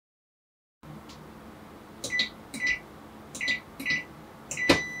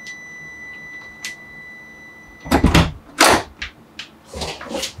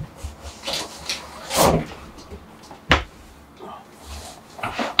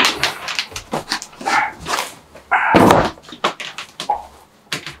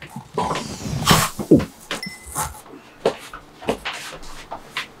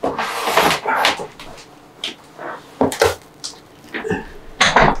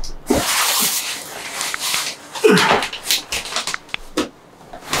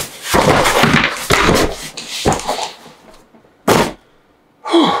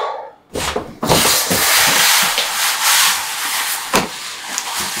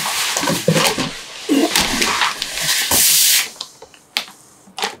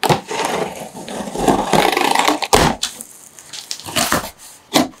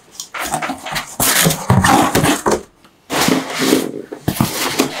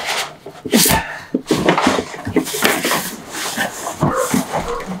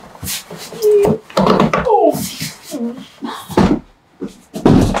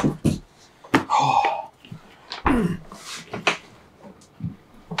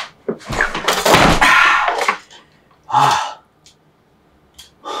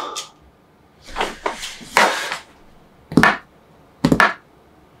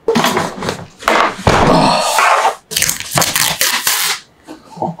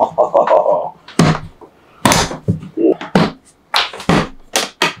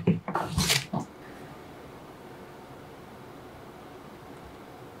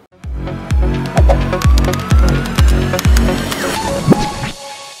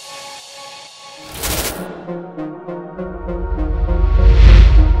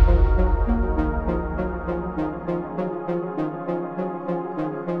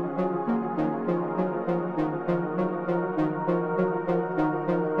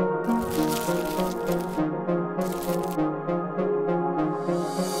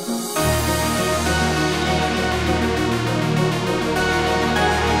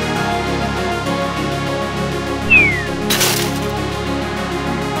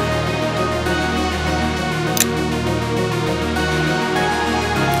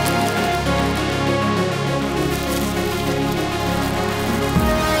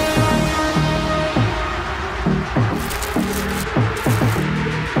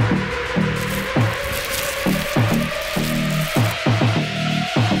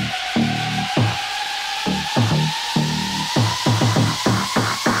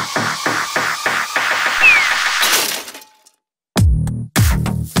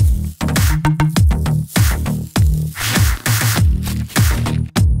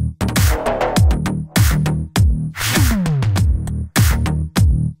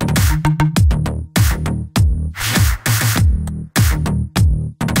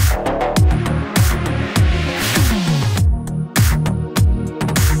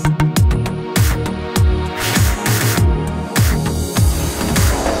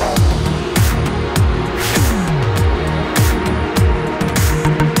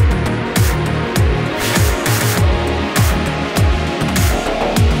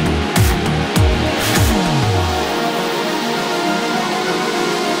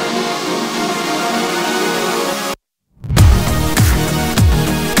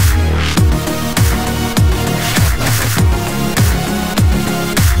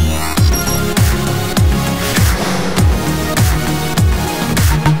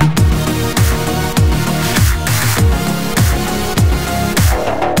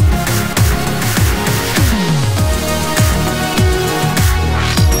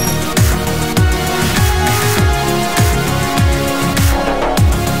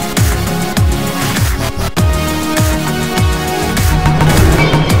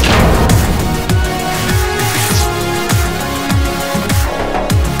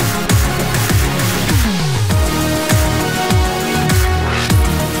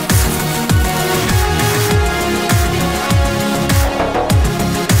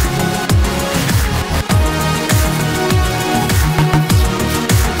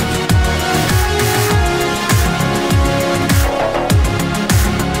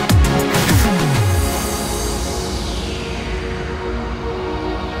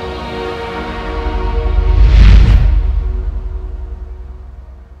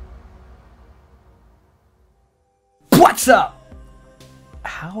What's up?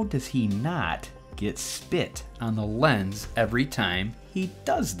 How does he not get spit on the lens every time he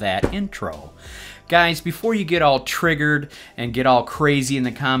does that intro? Guys, before you get all triggered and get all crazy in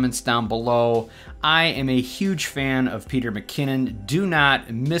the comments down below, I am a huge fan of Peter McKinnon. Do not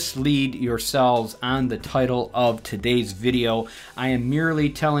mislead yourselves on the title of today's video. I am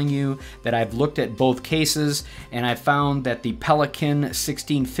merely telling you that I've looked at both cases and I found that the Pelican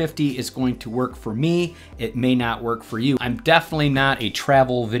 1650 is going to work for me. It may not work for you. I'm definitely not a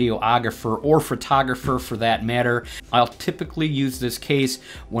travel videographer or photographer for that matter. I'll typically use this case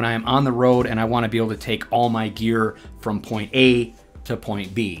when I'm on the road and I want to be able to take all my gear from point A to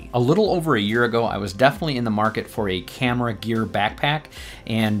point B. A little over a year ago, I was definitely in the market for a camera gear backpack,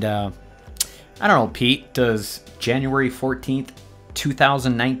 and I don't know, Pete, does January 14th,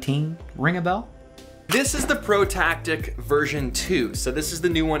 2019 ring a bell? This is the Pro Tactic version 2. So this is the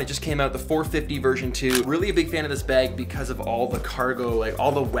new one. It just came out, the 450 version 2. Really a big fan of this bag because of all the cargo, like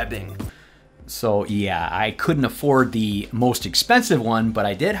all the webbing. So yeah, I couldn't afford the most expensive one, but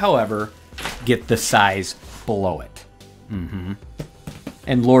I did, however, get the size below it.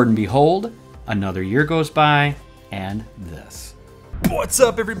 And Lord and behold, another year goes by, and this. What's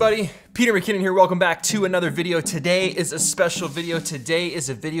up, everybody? Peter McKinnon here. Welcome back to another video. Today is a special video. Today is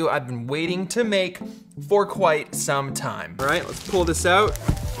a video I've been waiting to make for quite some time. All right, let's pull this out.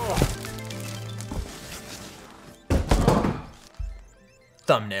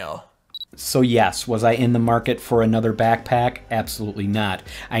 Thumbnail. So yes, was I in the market for another backpack? Absolutely not.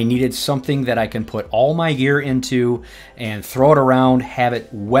 I needed something that I can put all my gear into and throw it around, have it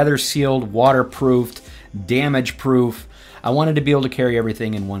weather sealed, waterproofed, damage proof. I wanted to be able to carry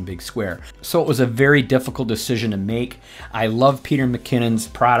everything in one big square. So it was a very difficult decision to make. I love Peter McKinnon's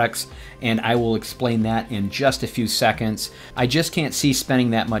products, and I will explain that in just a few seconds. I just can't see spending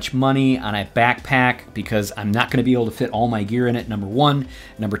that much money on a backpack because I'm not gonna be able to fit all my gear in it, number one.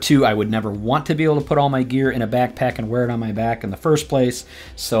 Number two, I would never want to be able to put all my gear in a backpack and wear it on my back in the first place.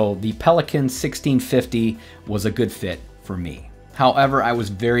 So the Pelican 1650 was a good fit for me. However, I was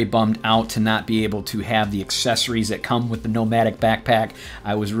very bummed out to not be able to have the accessories that come with the Nomatic backpack.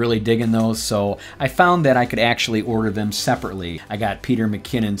 I was really digging those, so I found that I could actually order them separately. I got Peter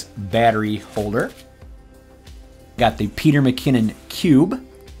McKinnon's battery holder, got the Peter McKinnon cube,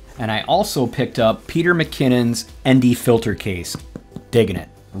 and I also picked up Peter McKinnon's ND filter case. Digging it,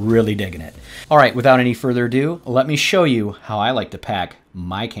 really digging it. All right, without any further ado, let me show you how I like to pack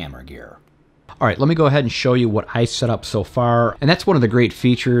my camera gear. All right, let me go ahead and show you what I set up so far. And that's one of the great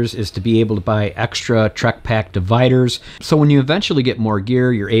features, is to be able to buy extra TrekPak dividers. So when you eventually get more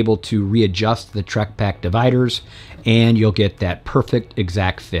gear, you're able to readjust the TrekPak dividers and you'll get that perfect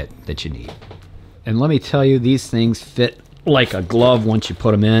exact fit that you need. And let me tell you, these things fit like a glove once you put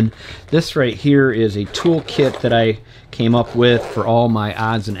them in. This right here is a tool kit that I came up with for all my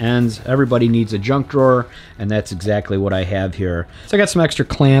odds and ends. Everybody needs a junk drawer, and that's exactly what I have here. So I got some extra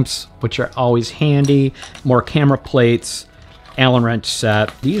clamps, which are always handy, more camera plates, Allen wrench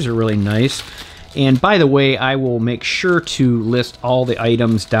set. These are really nice. And by the way, I will make sure to list all the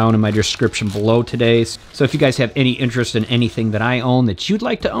items down in my description below today. So if you guys have any interest in anything that I own that you'd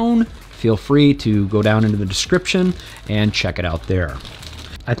like to own, feel free to go down into the description and check it out there.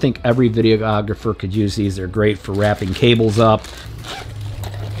 I think every videographer could use these. They're great for wrapping cables up.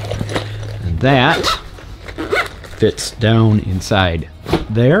 And that fits down inside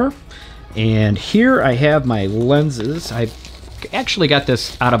there. And here I have my lenses. I actually got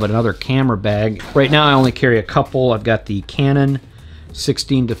this out of another camera bag. Right now I only carry a couple. I've got the Canon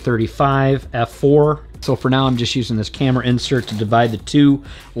 16-35 f4. So for now I'm just using this camera insert to divide the two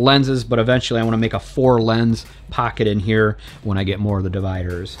lenses, but eventually I want to make a 4-lens pocket in here when I get more of the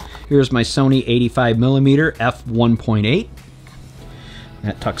dividers. Here's my Sony 85mm f1.8.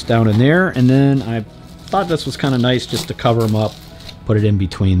 That tucks down in there, and then I thought this was kind of nice just to cover them up, put it in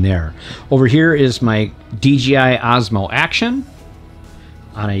between there. Over here is my DJI Osmo Action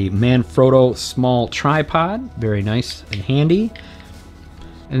on a Manfrotto small tripod. Very nice and handy.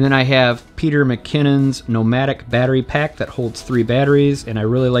 And then I have Peter McKinnon's Nomatic battery pack that holds 3 batteries, and I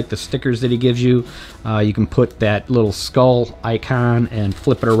really like the stickers that he gives you. You can put that little skull icon and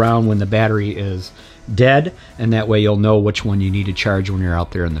flip it around when the battery is dead, and that way you'll know which one you need to charge when you're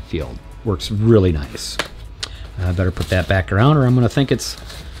out there in the field. Works really nice. I better put that back around or I'm going to think it's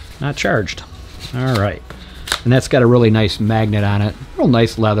not charged. All right. And that's got a really nice magnet on it. Real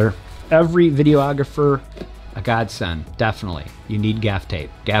nice leather. Every videographer, a godsend, definitely. You need gaff tape.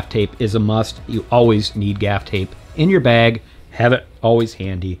 Gaff tape is a must. You always need gaff tape in your bag. Have it always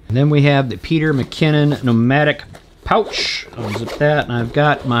handy. And then we have the Peter McKinnon Nomatic pouch. I'll unzip that, and I've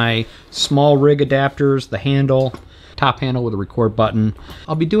got my small rig adapters, the handle, top handle with a record button.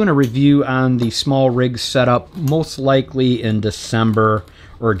 I'll be doing a review on the small rig setup most likely in December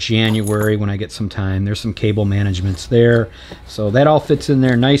or January when I get some time. There's some cable managements there. So that all fits in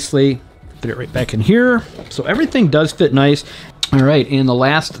there nicely. Fit it right back in here. So everything does fit nice. All right, and the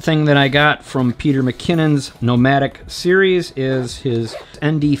last thing that I got from Peter McKinnon's Nomatic series is his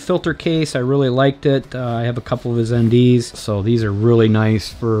ND filter case. I really liked it. I have a couple of his NDs, so these are really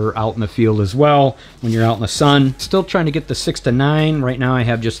nice for out in the field as well when you're out in the sun. Still trying to get the 6-9. Right now I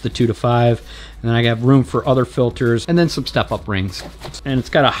have just the 2-5, and then I have room for other filters and then some step-up rings. And it's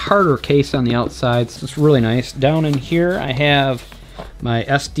got a harder case on the outside, so it's really nice. Down in here I have my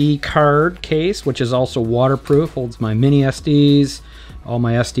SD card case, which is also waterproof, holds my mini SDs, all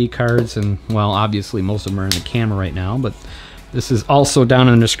my SD cards, and well, obviously most of them are in the camera right now, but this is also down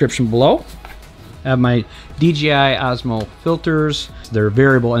in the description below. I have my DJI Osmo filters. They're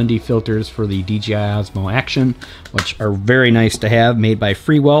variable ND filters for the DJI Osmo Action, which are very nice to have, made by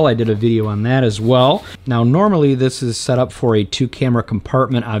Freewell. I did a video on that as well. Now, normally this is set up for a 2-camera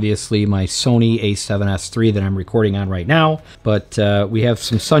compartment, obviously my Sony a7S III that I'm recording on right now, but we have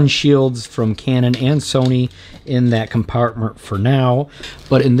some sun shields from Canon and Sony in that compartment for now.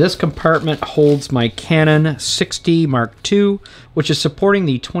 But in this compartment holds my Canon 60 Mark II, which is supporting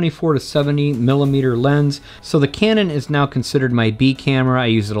the 24-70mm lens. So the Canon is now considered my B camera. I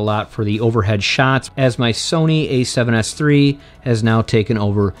use it a lot for the overhead shots, as my Sony a7S III has now taken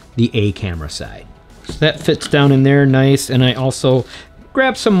over the A camera side. So that fits down in there nice, and I also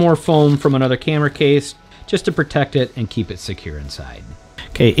grabbed some more foam from another camera case just to protect it and keep it secure inside.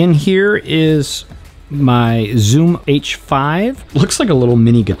 Okay, in here is my Zoom H5. Looks like a little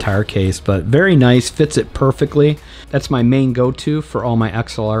mini guitar case, but very nice, fits it perfectly. That's my main go-to for all my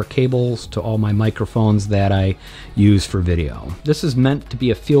XLR cables to all my microphones that I use for video. This is meant to be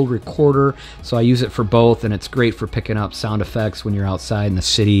a field recorder, so I use it for both, and it's great for picking up sound effects when you're outside in the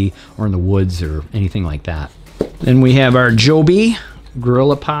city or in the woods or anything like that. Then we have our Joby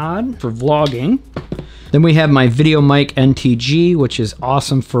Gorilla Pod for vlogging. Then we have my Video Mic NTG, which is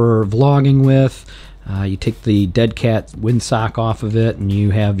awesome for vlogging with. You take the dead cat windsock off of it and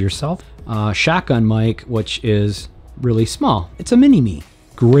you have yourself a shotgun mic, which is really small. It's a mini-me.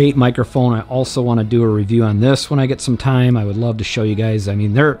 Great microphone. I also want to do a review on this when I get some time. I would love to show you guys. I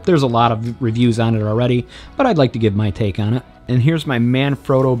mean, there's a lot of reviews on it already, but I'd like to give my take on it. And here's my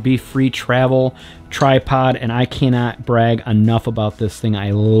Manfrotto Be Free Travel tripod, and I cannot brag enough about this thing.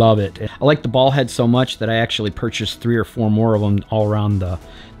 I love it. I like the ball head so much that I actually purchased 3 or 4 more of them all around the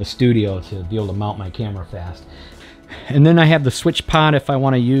studio to be able to mount my camera fast. And then I have the switch pod if I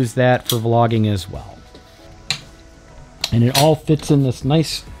want to use that for vlogging as well. And it all fits in this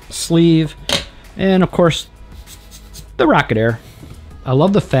nice sleeve. And of course, the Rocket Air. I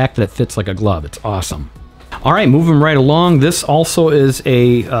love the fact that it fits like a glove. It's awesome. All right, moving right along. This also is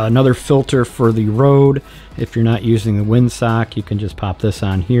another filter for the Rode. If you're not using the windsock, you can just pop this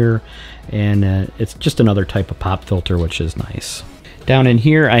on here. And it's just another type of pop filter, which is nice. Down in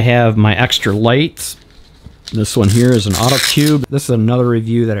here, I have my extra lights. This one here is an auto cube. This is another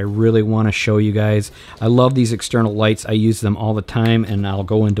review that I really want to show you guys. I love these external lights. I use them all the time, and I'll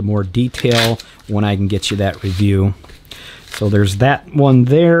go into more detail when I can get you that review. So there's that one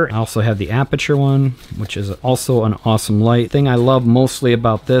there. I also have the aperture one, which is also an awesome light. The thing I love mostly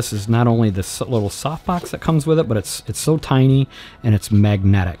about this is not only this little softbox that comes with it, but it's so tiny and it's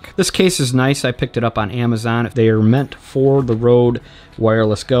magnetic. This case is nice. I picked it up on Amazon. They are meant for the Rode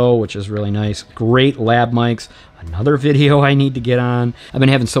Wireless Go, which is really nice. Great lab mics. Another video I need to get on. I've been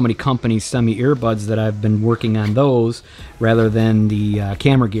having so many companies send me earbuds that I've been working on those rather than the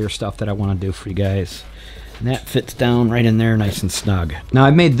camera gear stuff that I want to do for you guys. And that fits down right in there nice and snug. Now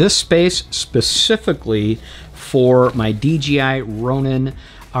I've made this space specifically for my DJI Ronin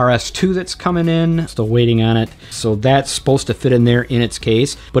RS2 that's coming in. Still waiting on it. So that's supposed to fit in there in its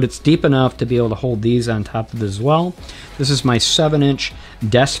case, but it's deep enough to be able to hold these on top of it as well. This is my 7-inch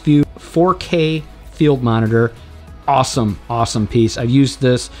Desk View 4K field monitor. Awesome, awesome piece. I've used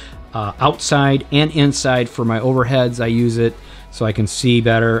this outside and inside for my overheads. I use it so I can see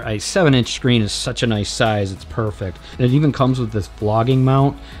better. A 7-inch screen is such a nice size. It's perfect. And it even comes with this vlogging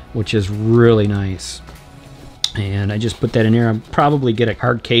mount, which is really nice. And I just put that in here. I'll probably get a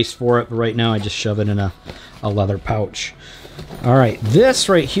hard case for it, but right now I just shove it in a leather pouch. All right, this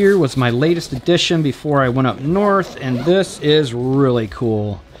right here was my latest addition before I went up north, and this is really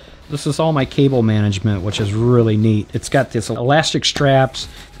cool. This is all my cable management, which is really neat. It's got this elastic straps.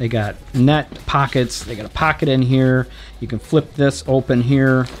 They got net pockets. They got a pocket in here. You can flip this open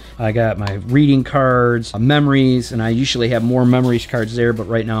here. I got my reading cards, memories, and I usually have more memories cards there, but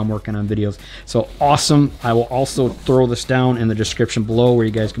right now I'm working on videos. So awesome. I will also throw this down in the description below where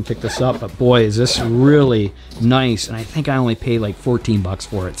you guys can pick this up. But boy, is this really nice. And I think I only paid like 14 bucks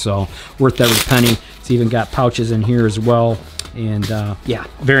for it. So worth every penny. It's even got pouches in here as well. And yeah,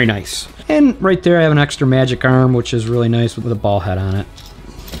 very nice. And right there I have an extra magic arm, which is really nice with a ball head on it.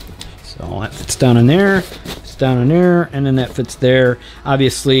 So that fits down in there, it's down in there, and then that fits there.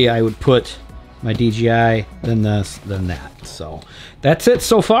 Obviously I would put my DJI, then this, then that. So that's it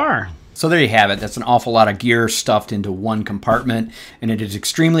so far. So there you have it. That's an awful lot of gear stuffed into one compartment, and it is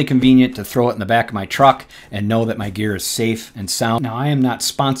extremely convenient to throw it in the back of my truck and know that my gear is safe and sound. Now, I am not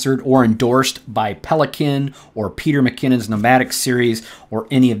sponsored or endorsed by Pelican or Peter McKinnon's Nomatic series or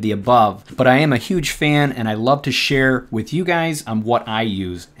any of the above, but I am a huge fan and I love to share with you guys on what I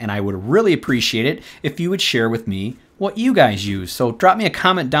use, and I would really appreciate it if you would share with me what you guys use. So drop me a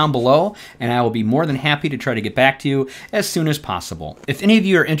comment down below and I will be more than happy to try to get back to you as soon as possible. If any of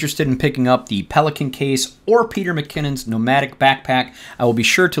you are interested in picking up the Pelican case or Peter McKinnon's Nomatic backpack, I will be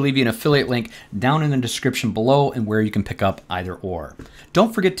sure to leave you an affiliate link down in the description below and where you can pick up either or.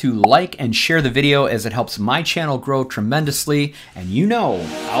 Don't forget to like and share the video as it helps my channel grow tremendously, and you know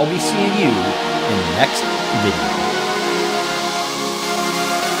I'll be seeing you in the next video.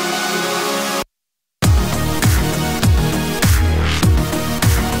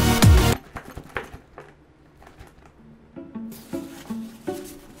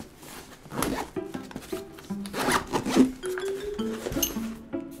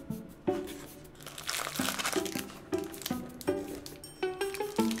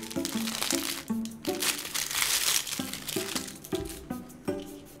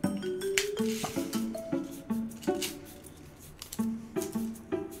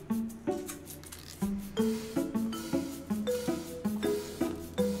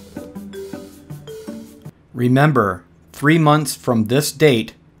 Remember, 3 months from this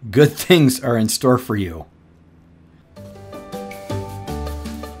date, good things are in store for you.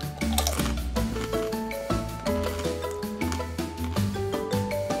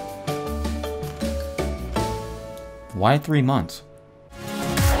 Why 3 months?